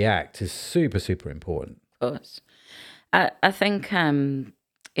how we act is super, super important. Of course. I think,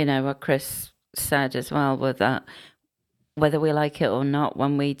 what Chris said as well, with that, whether we like it or not,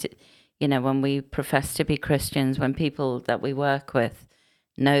 when we profess to be Christians, when people that we work with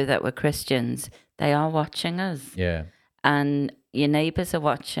know that we're Christians, they are watching us. Yeah. And your neighbours are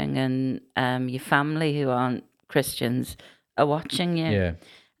watching, and your family who aren't Christians are watching you. Yeah.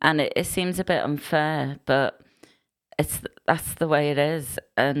 And it seems a bit unfair, but that's the way it is.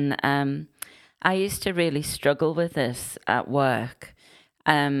 And I used to really struggle with this at work.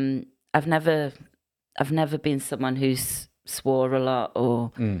 I've never been someone who swore a lot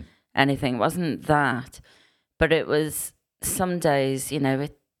or anything. It wasn't that, but it was some days.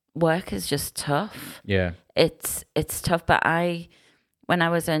 Work is just tough. Yeah, it's tough. But when I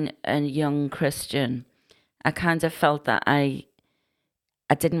was a young Christian, I kind of felt that I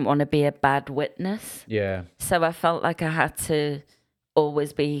didn't want to be a bad witness. Yeah. So I felt like I had to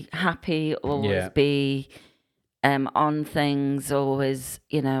always be happy, always be on things, always,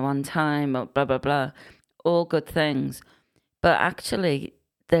 on time, or blah, blah, blah. All good things. But actually,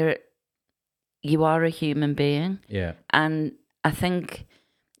 you are a human being. Yeah. And I think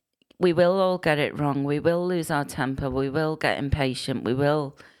we will all get it wrong. We will lose our temper. We will get impatient. We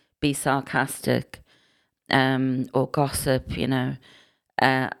will be sarcastic or gossip,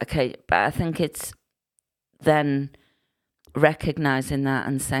 okay, but I think it's then recognizing that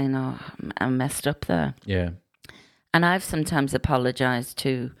and saying, "Oh, I messed up there." Yeah. And I've sometimes apologized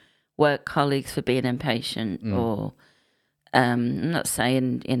to work colleagues for being impatient, or I'm not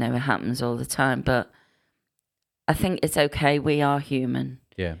saying it happens all the time, but I think it's okay. We are human.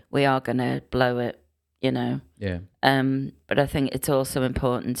 Yeah. We are gonna blow it, Yeah. But I think it's also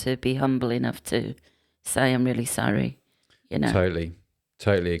important to be humble enough to say, "I'm really sorry."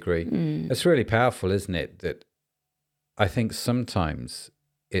 Totally agree. It's really powerful, isn't it? That I think sometimes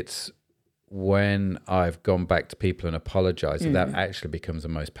it's when I've gone back to people and apologized, that actually becomes the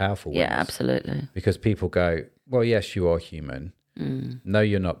most powerful witness. Yeah, absolutely. Because people go, well, yes, you are human. No,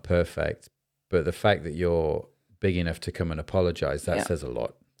 you're not perfect. But the fact that you're big enough to come and apologize, that says a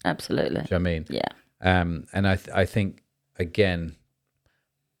lot. Absolutely. Do you know what I mean? Yeah. And I think, again,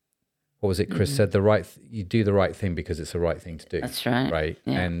 what was it Chris said? You do the right thing because it's the right thing to do. That's right. Right.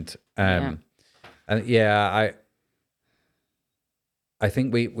 Yeah. And I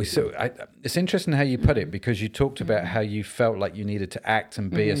think it's interesting how you put it, because you talked about how you felt like you needed to act and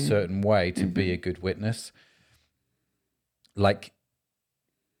be a certain way to be a good witness. Like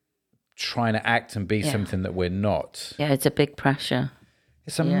trying to act and be something that we're not. Yeah, it's a big pressure.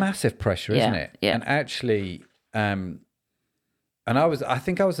 It's a massive pressure, isn't it? Yeah. And actually, and I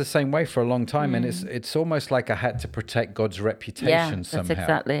think I was the same way for a long time, and it's almost like I had to protect God's reputation somehow. That's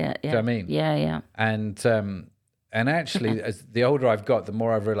exactly it. Yeah. Do you know what I mean? Yeah. And actually, as the older I've got, the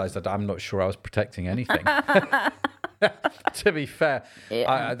more I've realized that I'm not sure I was protecting anything. To be fair,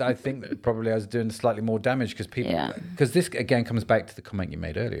 I think that probably I was doing slightly more damage because this again comes back to the comment you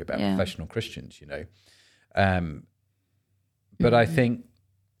made earlier about professional Christians, you know. But I think,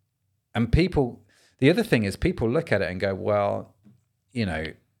 and the other thing is people look at it and go, well, you know,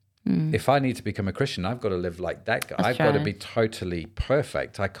 if I need to become a Christian, I've got to live like that guy. I've got to be totally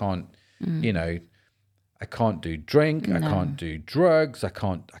perfect. I can't, you know, I can't do drink. No. I can't do drugs. I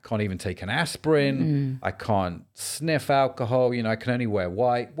can't even take an aspirin. I can't sniff alcohol. You know, I can only wear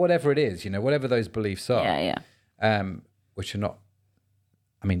white, whatever it is, you know, whatever those beliefs are. Which are not,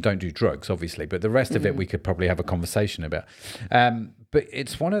 I mean, don't do drugs, obviously, but the rest of it we could probably have a conversation about. But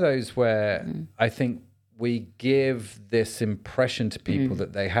it's one of those where I think we give this impression to people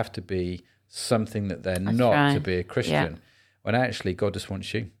that they have to be something that they're not to be a Christian, when actually God just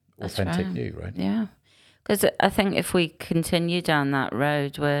wants you, authentic you, right? Yeah. Because I think if we continue down that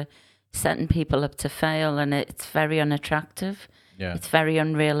road, we're setting people up to fail, and it's very unattractive. Yeah. It's very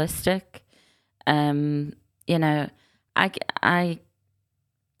unrealistic. You know,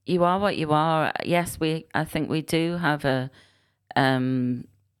 you are what you are. Yes, I think we do have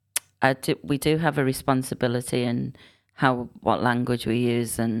we do have a responsibility in what language we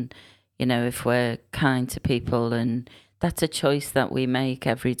use, and you know, if we're kind to people, and that's a choice that we make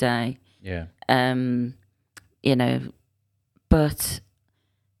every day. Yeah. You know, but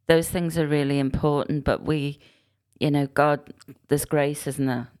those things are really important. But we, you know, there's grace, isn't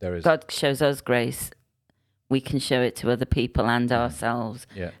there? There is. God shows us grace. We can show it to other people and ourselves.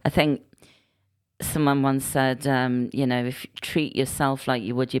 Yeah. I think someone once said, you know, if you treat yourself like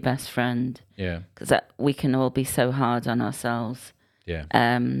you would your best friend. Yeah. Because we can all be so hard on ourselves. Yeah.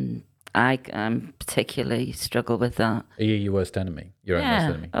 I particularly struggle with that. Are you your worst enemy? Your own worst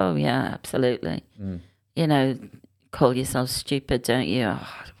enemy? Oh, yeah, absolutely. You know, call yourself stupid, don't you? Oh,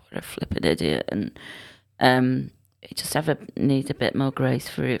 what a flippin' idiot. And you just need a bit more grace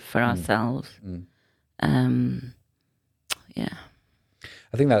for ourselves. Yeah.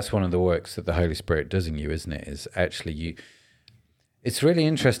 I think that's one of the works that the Holy Spirit does in you, isn't it? Is actually it's really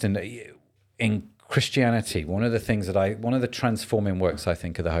interesting that in Christianity, one of the transforming works I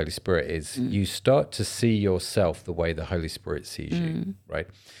think of the Holy Spirit is you start to see yourself the way the Holy Spirit sees you, right?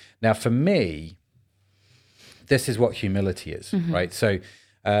 Now, for me, this is what humility is, right? So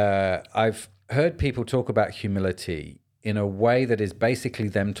I've heard people talk about humility in a way that is basically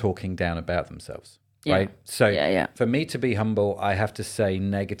them talking down about themselves, right? So for me to be humble, I have to say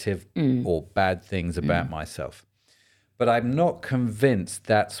negative or bad things about myself. But I'm not convinced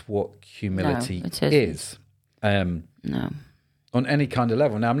that's what humility is. No. On any kind of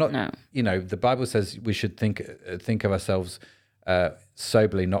level. Now, I'm not, you know, the Bible says we should think of ourselves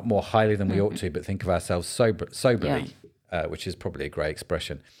soberly, not more highly than we ought to, but think of ourselves soberly, which is probably a great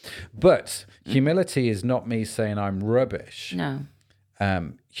expression. But humility is not me saying I'm rubbish. No.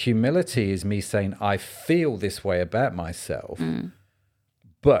 Humility is me saying I feel this way about myself,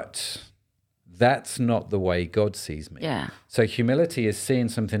 but that's not the way God sees me. Yeah. So humility is seeing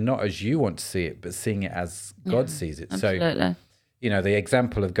something not as you want to see it, but seeing it as God sees it. Absolutely. So, you know, the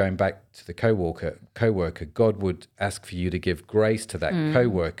example of going back to the coworker, God would ask for you to give grace to that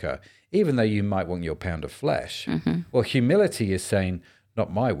coworker, even though you might want your pound of flesh. Well, humility is saying,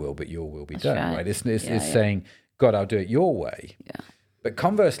 not my will, but your will be done, right? It's saying, God, I'll do it your way. Yeah. But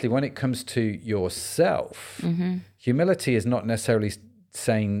conversely, when it comes to yourself, humility is not necessarily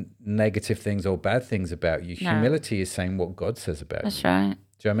saying negative things or bad things about you. No. Humility is saying what God says about you. That's right.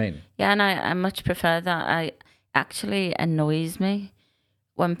 Do you know what I mean? Yeah, and I much prefer that. It actually annoys me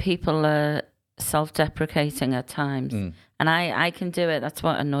when people are self-deprecating at times. And I can do it. That's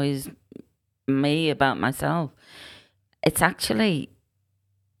what annoys me about myself. It's actually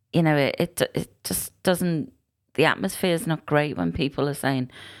it just doesn't. The atmosphere is not great when people are saying,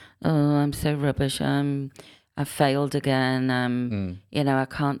 "Oh, I'm so rubbish. I failed again. I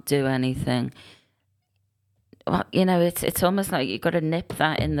can't do anything." Well, it's almost like you've got to nip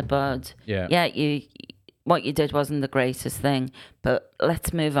that in the bud. Yeah. Yeah, what you did wasn't the greatest thing, but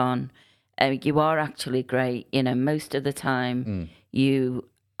let's move on. You are actually great. Most of the time you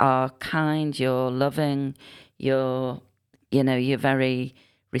are kind, you're loving, you're very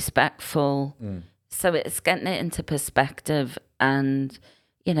respectful. So it's getting it into perspective, and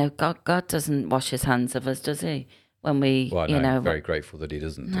God doesn't wash his hands of us, does he? When we, Well, no, I'm very grateful that he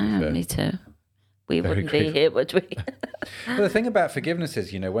doesn't. No, me too. We wouldn't be here, would we? Well, the thing about forgiveness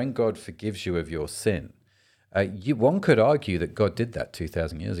is, when God forgives you of your sin, one could argue that God did that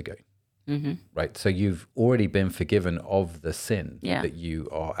 2,000 years ago. Right? So you've already been forgiven of the sin that you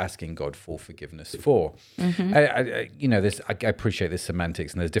are asking God for forgiveness for. I appreciate this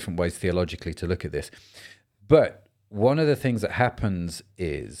semantics, and there's different ways theologically to look at this. But one of the things that happens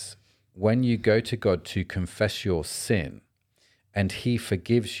is when you go to God to confess your sin and he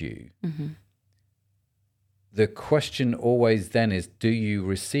forgives you, the question always then is, do you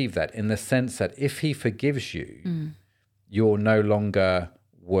receive that? In the sense that if he forgives you, you're no longer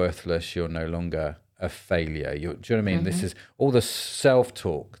worthless, you're no longer a failure. Do you know what I mean? This is all the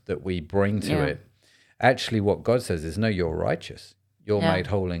self-talk that we bring to it. Actually, what God says is, no, you're righteous. You're made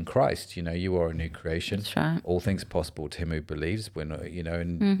whole in Christ. You are a new creation. That's right. All things possible to him who believes. We're not,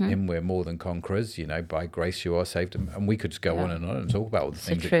 in him we're more than conquerors. By grace you are saved. And we could just go on and talk about all the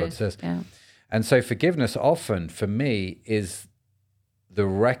things that God says. Yeah. And so forgiveness often, for me, is the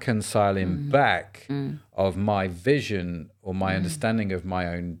reconciling back of my vision or my understanding of my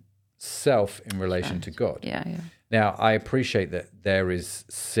own self in relation to God. Yeah. Now, I appreciate that there is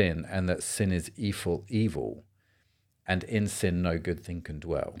sin and that sin is evil, and in sin no good thing can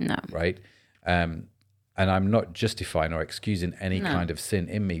dwell. No. Right? And I'm not justifying or excusing any kind of sin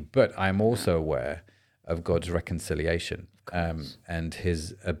in me, but I'm also aware of God's reconciliation and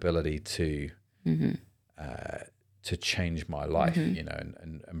his ability to change my life,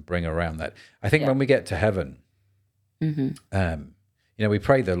 and bring around that. I think when we get to heaven, we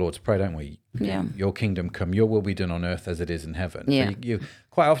pray the Lord's Prayer, don't we? Yeah. Your kingdom come, your will be done on earth as it is in heaven. Yeah. So you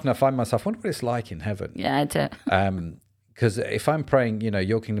quite often I find myself, I wonder what it's like in heaven. Yeah, I do. Because if I'm praying,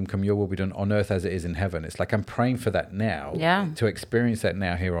 your kingdom come, your will be done on earth as it is in heaven, it's like I'm praying for that now, to experience that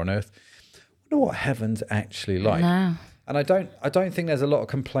now here on earth. I wonder what heaven's actually like. No. And I don't think there's a lot of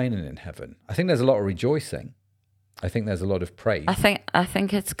complaining in heaven. I think there's a lot of rejoicing. I think there's a lot of praise. I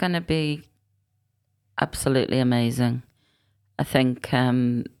think it's going to be absolutely amazing. I think,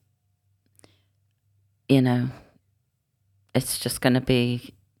 it's just going to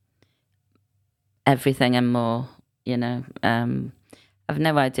be everything and more, I've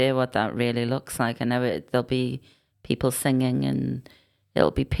no idea what that really looks like. I know there'll be people singing and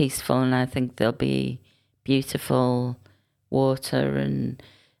it'll be peaceful, and I think there'll be beautiful water, and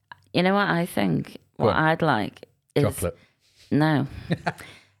you know what I think? What I'd like is... Chocolate. No.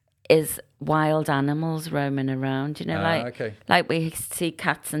 is wild animals roaming around, like we see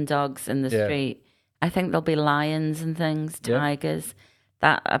cats and dogs in the street. I think there'll be lions and things, tigers.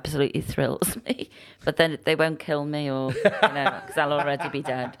 That absolutely thrills me. But then they won't kill me because I'll already be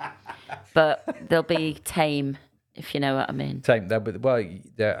dead. But they'll be tame, if you know what I mean. Tame.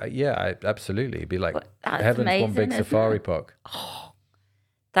 Absolutely. It'd be like heaven's amazing, one big safari park. Oh,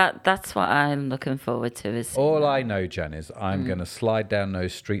 that's what I'm looking forward to. Is all I know, Jan, is I'm going to slide down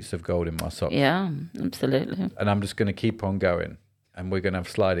those streets of gold in my socks. Yeah, absolutely. And I'm just going to keep on going. And we're going to have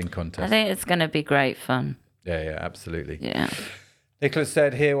sliding contests. I think it's going to be great fun. Yeah, absolutely. Yeah. Nicholas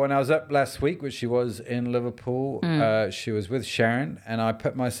said here, when I was up last week, which she was in Liverpool, she was with Sharon, and I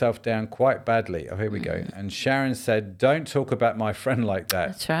put myself down quite badly. Oh, here we go. And Sharon said, don't talk about my friend like that.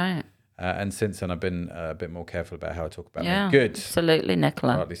 That's right. And since then, I've been a bit more careful about how I talk about me. Good. Absolutely,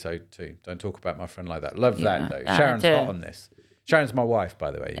 Nicola. Rightly so, too. Don't talk about my friend like that. Love that, though. Sharon's hot on this. Sharon's my wife,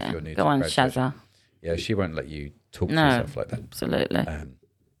 by the way, if you're new to Go on, Shazza. Yeah, she won't let you talk to yourself like that. Absolutely.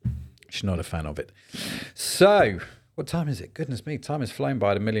 She's not a fan of it. So... what time is it? Goodness me, time has flown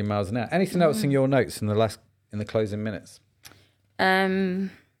by at 1,000,000 miles an hour. Anything else in your notes in the closing minutes? I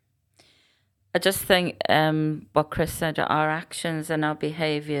just think what Chris said, our actions and our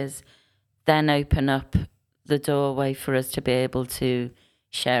behaviours then open up the doorway for us to be able to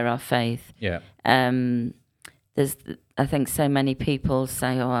share our faith. Yeah. I think so many people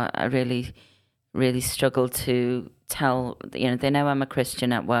say, oh, I really, really struggle to tell, they know I'm a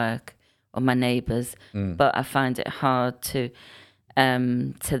Christian at work, or my neighbours, but I find it hard to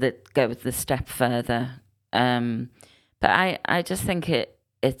go the step further. But I just think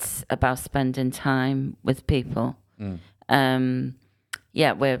it's about spending time with people.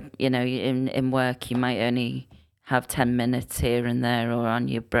 Where, in work you might only have 10 minutes here and there or on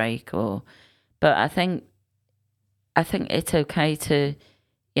your break, but I think it's okay to,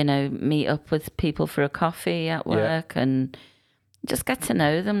 meet up with people for a coffee at work and just get to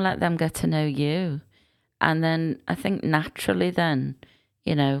know them, let them get to know you. And then I think naturally then,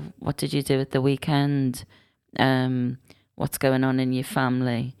 what did you do at the weekend? What's going on in your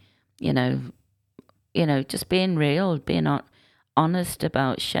family? Just being real, being honest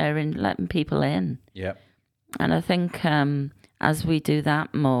about sharing, letting people in. Yeah. And I think as we do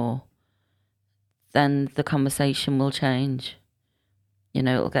that more, then the conversation will change.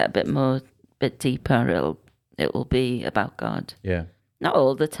 It'll get a bit deeper. It will be about God. Yeah. Not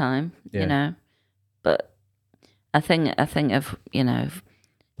all the time, but I think of,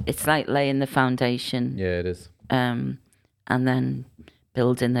 it's like laying the foundation. Yeah, it is. And then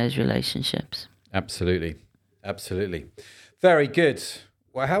building those relationships. Absolutely. Very good.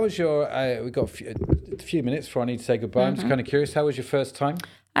 Well, how was your, we've got a few minutes before I need to say goodbye. I'm just kind of curious, how was your first time?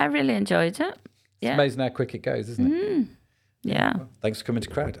 I really enjoyed it. It's amazing how quick it goes, isn't it? Yeah. Well, thanks for coming to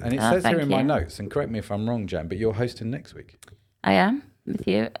Crowd. And it says here in my notes, and correct me if I'm wrong, Jan, but you're hosting next week. I am with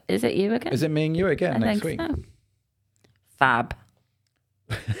you. Is it you again? Is it me and you again next week? So. Fab.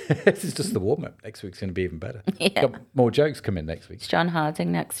 This is just the warm-up. Next week's going to be even better. Yeah. Got more jokes coming next week. It's John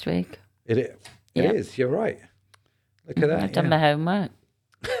Harding next week. It is. You're right. Look at that. I've done my homework.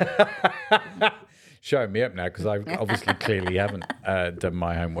 Showing me up now because I obviously clearly haven't done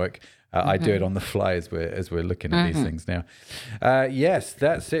my homework. I do it on the fly as we're looking at these things now. Yes,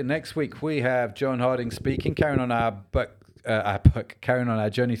 that's it. Next week we have John Harding speaking, carrying on carrying on our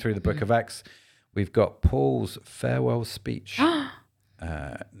journey through the Book of Acts. We've got Paul's farewell speech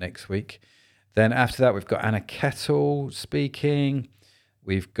next week. Then after that we've got Anna Kettle speaking.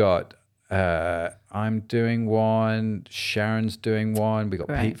 We've got I'm doing one. Sharon's doing one. We got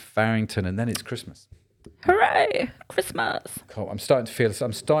Pete Farrington, and then it's Christmas. Hooray! Christmas. Cool. I'm starting to feel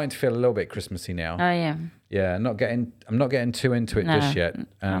a little bit Christmassy now. Oh yeah. Yeah, I'm not getting too into it just yet,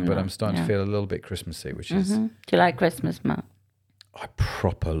 but I'm starting to feel a little bit Christmassy, which is. Do you like Christmas, Matt? I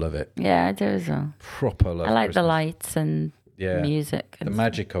proper love it. Yeah, I do as well. Proper love. I like Christmas. the lights and music. And the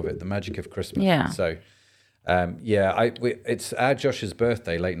magic of it, the magic of Christmas. Yeah. So. It's our Josh's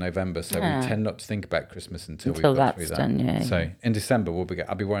birthday, late November, so we tend not to think about Christmas until we've got through that. Done, yeah. So in December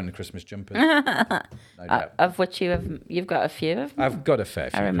I'll be wearing the Christmas jumpers. No doubt. Of which you've got a few of them? I've got a fair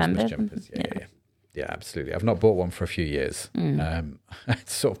few Christmas jumpers. Yeah, absolutely. I've not bought one for a few years. I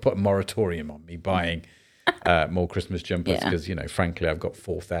sort of put a moratorium on me buying more Christmas jumpers because frankly I've got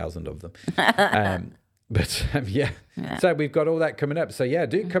 4,000 of them. So we've got all that coming up. So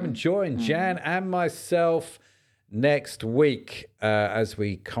do come and join Jan and myself next week as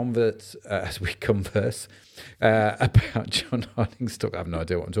we converse about John Harding's talk. I have no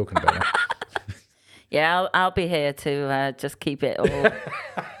idea what I'm talking about now. Yeah, I'll be here to just keep it all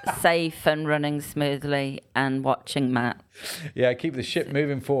safe and running smoothly and watching Matt. Yeah, keep the ship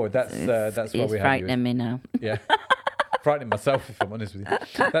moving forward. That's why we have you. He's frightening me now. Yeah. Frightening myself, if I'm honest with you.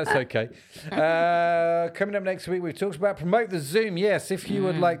 That's okay. Coming up next week, we've talked about Promote the Zoom. Yes, if you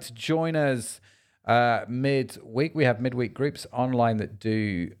would like to join us midweek, we have midweek groups online that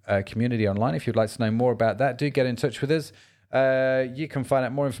do community online. If you'd like to know more about that, do get in touch with us. You can find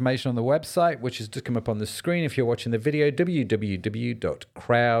out more information on the website, which has just come up on the screen if you're watching the video,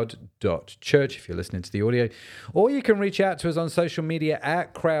 www.crowd.church if you're listening to the audio. Or you can reach out to us on social media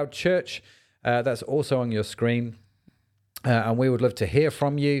at Crowd Church. That's also on your screen. And we would love to hear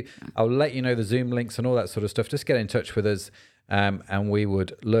from you. I'll let you know the Zoom links and all that sort of stuff. Just get in touch with us, and we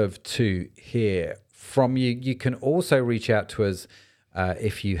would love to hear from you. You can also reach out to us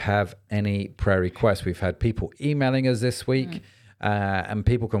if you have any prayer requests. We've had people emailing us this week, and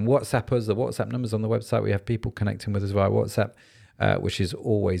people can WhatsApp us. The WhatsApp number's on the website. We have people connecting with us via WhatsApp, which is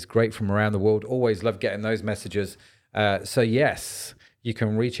always great from around the world. Always love getting those messages. So yes, you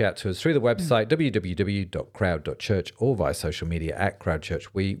can reach out to us through the website, www.crowd.church, or via social media at Crowd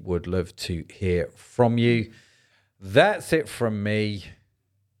Church. We would love to hear from you. That's it from me.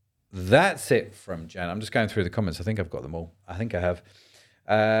 That's it from Jan. I'm just going through the comments. I think I've got them all. I think I have.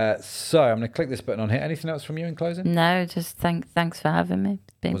 So I'm going to click this button on here. Anything else from you in closing? No, just thanks for having me.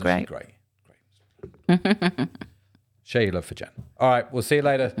 It's been great. Great. Share your love for Jan. All right, we'll see you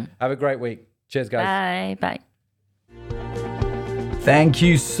later. Have a great week. Cheers, guys. Bye. Thank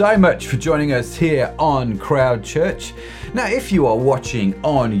you so much for joining us here on Crowd Church. Now, if you are watching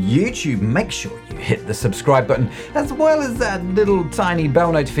on YouTube, make sure you hit the subscribe button, as well as that little tiny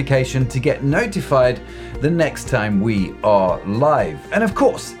bell notification to get notified the next time we are live. And of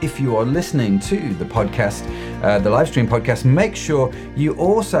course, if you are listening to the podcast, the live stream podcast, make sure you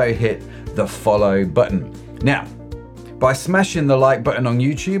also hit the follow button. Now, by smashing the like button on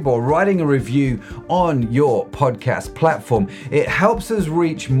YouTube or writing a review on your podcast platform, it helps us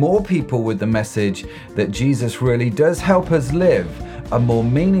reach more people with the message that Jesus really does help us live a more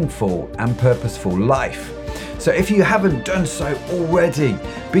meaningful and purposeful life. So if you haven't done so already,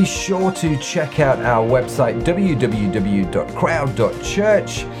 be sure to check out our website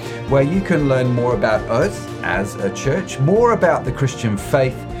www.crowd.church, where you can learn more about us as a church, more about the Christian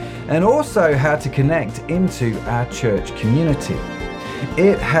faith, and also how to connect into our church community.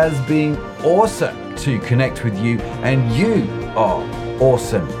 It has been awesome to connect with you, and you are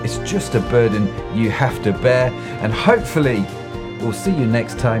awesome. It's just a burden you have to bear, and hopefully we'll see you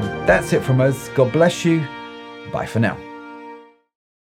next time. That's it from us. God bless you. Bye for now.